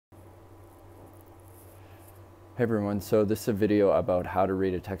Hey everyone, so this is a video about how to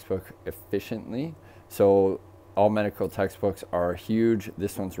read a textbook efficiently. So all medical textbooks are huge.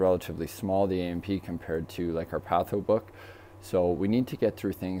 This one's relatively small, the A&P, compared to like our patho book. So we need to get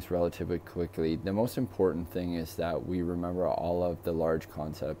through things relatively quickly. The most important thing is that we remember all of the large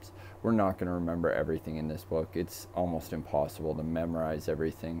concepts. We're not going to remember everything in this book. It's almost impossible to memorize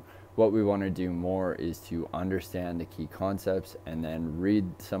everything. What we want to do more is to understand the key concepts and then read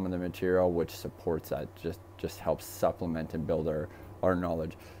some of the material which supports that, just helps supplement and build our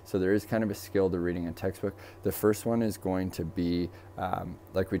knowledge. So there is kind of a skill to reading a textbook. The first one is going to be,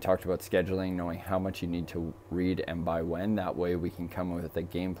 like we talked about, scheduling, knowing how much you need to read and by when. That way we can come up with a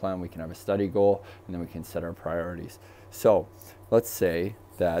game plan, we can have a study goal, and then we can set our priorities. So let's say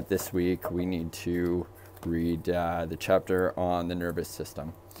that this week we need to read the chapter on the nervous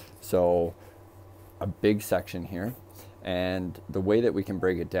system. So a big section here. And the way that we can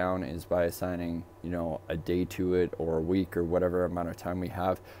break it down is by assigning, a day to it or a week or whatever amount of time we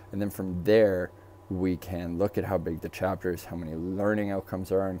have. And then from there, we can look at how big the chapter is, how many learning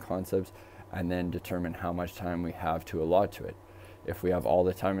outcomes are and concepts, and then determine how much time we have to allot to it. If we have all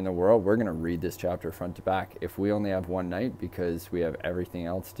the time in the world, we're going to read this chapter front to back. If we only have one night because we have everything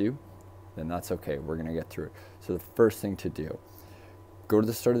else due, then that's okay. We're going to get through it. So the first thing to do, go to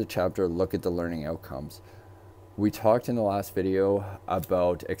the start of the chapter, look at the learning outcomes. We talked in the last video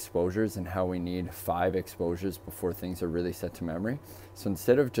about exposures and how we need 5 exposures before things are really set to memory. So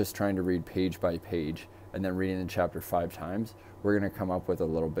instead of just trying to read page by page and then reading the chapter 5 times, we're going to come up with a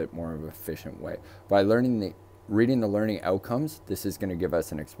little bit more of an efficient way. By reading the learning outcomes, this is going to give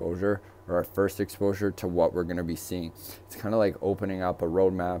us an exposure, or our first exposure to what we're going to be seeing. It's kind of like opening up a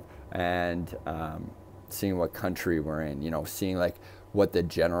roadmap and seeing what country we're in, seeing like what the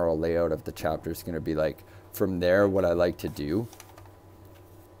general layout of the chapter is going to be like. From there, what I like to do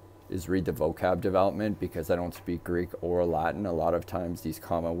is read the vocab development, because I don't speak Greek or Latin. A lot of times these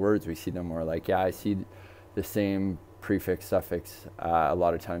common words, we see them more like, yeah, I see the same prefix, suffix a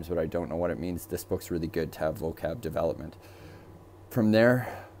lot of times, but I don't know what it means. This book's really good to have vocab development. From there,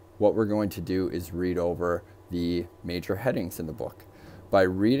 what we're going to do is read over the major headings in the book. By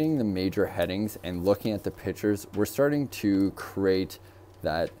reading the major headings and looking at the pictures, we're starting to create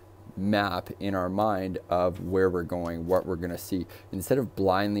that map in our mind of where we're going, what we're going to see. Instead of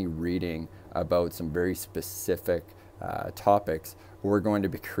blindly reading about some very specific topics, we're going to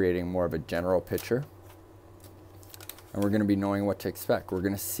be creating more of a general picture, and we're going to be knowing what to expect. We're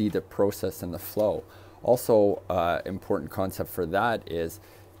going to see the process and the flow. Also, important concept for that is,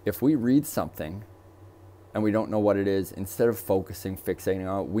 if we read something and we don't know what it is, instead of fixating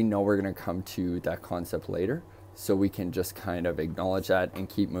on it, we know we're going to come to that concept later. So we can just kind of acknowledge that and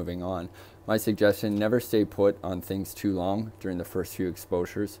keep moving on. My suggestion, never stay put on things too long during the first few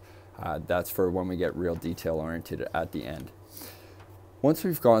exposures. That's for when we get real detail oriented at the end. Once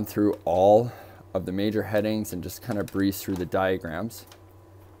we've gone through all of the major headings and just kind of breeze through the diagrams,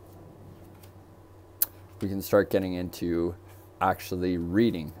 we can start getting into actually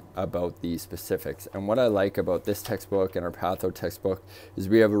reading about the specifics. And what I like about this textbook and our patho textbook is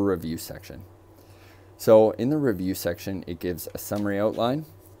we have a review section. So in the review section, it gives a summary outline,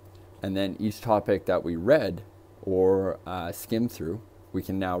 and then each topic that we read or skimmed through, we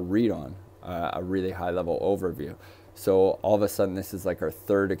can now read on a really high level overview. So all of a sudden, this is like our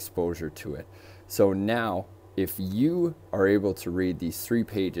third exposure to it. So now, if you are able to read these 3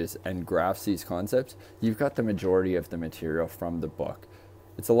 pages and grasp these concepts, you've got the majority of the material from the book.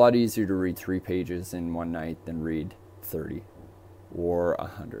 It's a lot easier to read 3 pages in one night than read 30. Or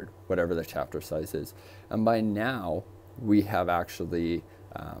 100, whatever the chapter size is. And by now, we have actually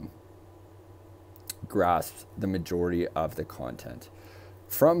grasped the majority of the content.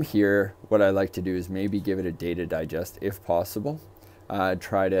 From here, what I like to do is maybe give it a day to digest if possible.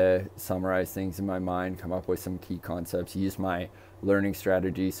 Try to summarize things in my mind, come up with some key concepts, use my learning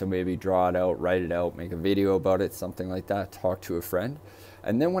strategy. So maybe draw it out, write it out, make a video about it, something like that, talk to a friend.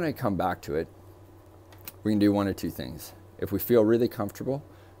 And then when I come back to it, we can do one of 2 things. If we feel really comfortable,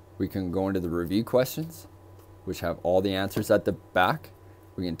 we can go into the review questions, which have all the answers at the back.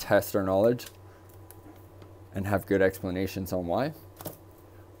 We can test our knowledge and have good explanations on why.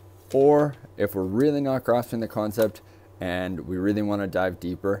 Or if we're really not grasping the concept and we really want to dive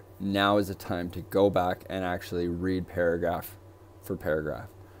deeper, now is the time to go back and actually read paragraph for paragraph.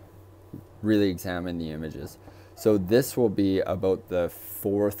 Really examine the images. So this will be about the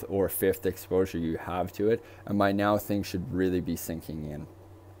 4th or 5th exposure you have to it, and by now things should really be sinking in.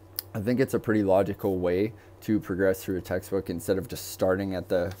 I think it's a pretty logical way to progress through a textbook instead of just starting at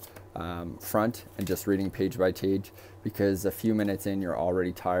the front and just reading page by page, because a few minutes in you're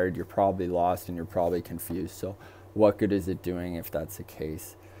already tired, you're probably lost, and you're probably confused. So what good is it doing if that's the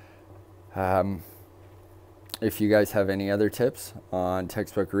case? If you guys have any other tips on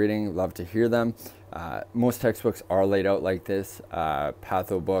textbook reading, love to hear them. Most textbooks are laid out like this.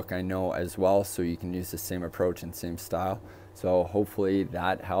 Patho book I know as well, so you can use the same approach and same style. So hopefully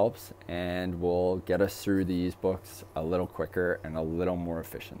that helps and will get us through these books a little quicker and a little more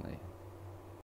efficiently.